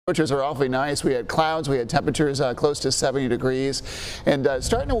Temperatures are awfully nice. We had clouds, we had temperatures close to 70 degrees, and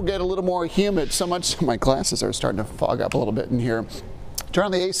starting to get a little more humid, so much my glasses are starting to fog up a little bit in here. Turn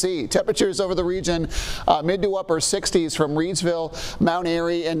on the AC. Temperatures over the region, mid to upper 60s from Reedsville, Mount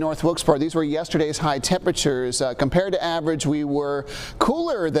Airy, and North Wilkesboro. These were yesterday's high temperatures. Compared to average, we were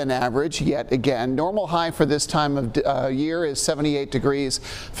cooler than average yet again. Normal high for this time of year is 78 degrees.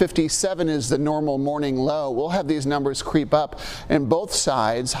 57 is the normal morning low. We'll have these numbers creep up in both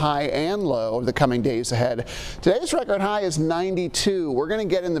sides, high and low, over the coming days ahead. Today's record high is 92. We're going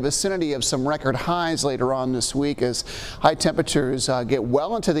to get in the vicinity of some record highs later on this week as high temperatures get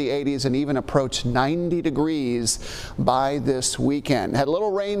well into the 80s and even approach 90 degrees by this weekend. Had a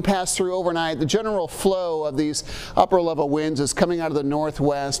little rain pass through overnight. The general flow of these upper level winds is coming out of the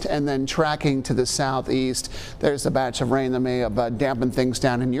northwest and then tracking to the southeast. There's the batch of rain that may have dampened things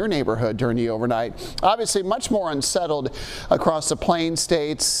down in your neighborhood during the overnight. Obviously much more unsettled across the plain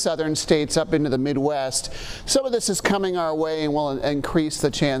states, southern states up into the Midwest. Some of this is coming our way and will increase the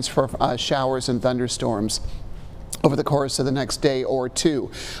chance for showers and thunderstorms over the course of the next day or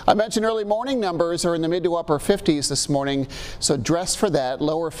two. I mentioned early morning numbers are in the mid to upper 50s this morning, so dress for that.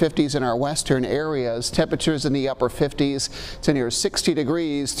 Lower 50s in our western areas. Temperatures in the upper 50s to near 60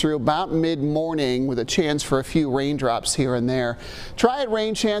 degrees through about mid-morning with a chance for a few raindrops here and there. Triad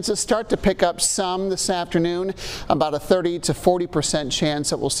rain chances start to pick up some this afternoon. About a 30 to 40%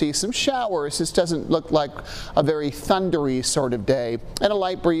 chance that we'll see some showers. This doesn't look like a very thundery sort of day. And a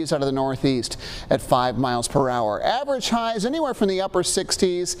light breeze out of the northeast at 5 miles per hour. Average highs anywhere from the upper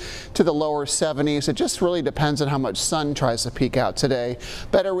 60s to the lower 70s. It just really depends on how much sun tries to peek out today.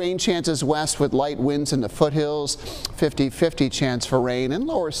 Better rain chances west with light winds in the foothills. 50-50 chance for rain and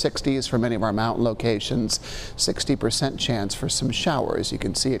lower 60s for many of our mountain locations. 60% chance for some showers. You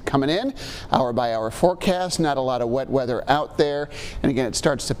can see it coming in hour by hour forecast. Not a lot of wet weather out there. And again, it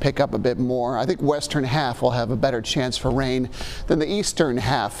starts to pick up a bit more. I think western half will have a better chance for rain than the eastern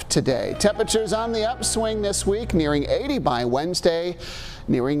half today. Temperatures on the upswing this week, nearing 80 by Wednesday,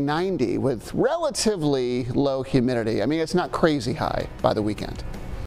 nearing 90 with relatively low humidity. I mean, it's not crazy high by the weekend.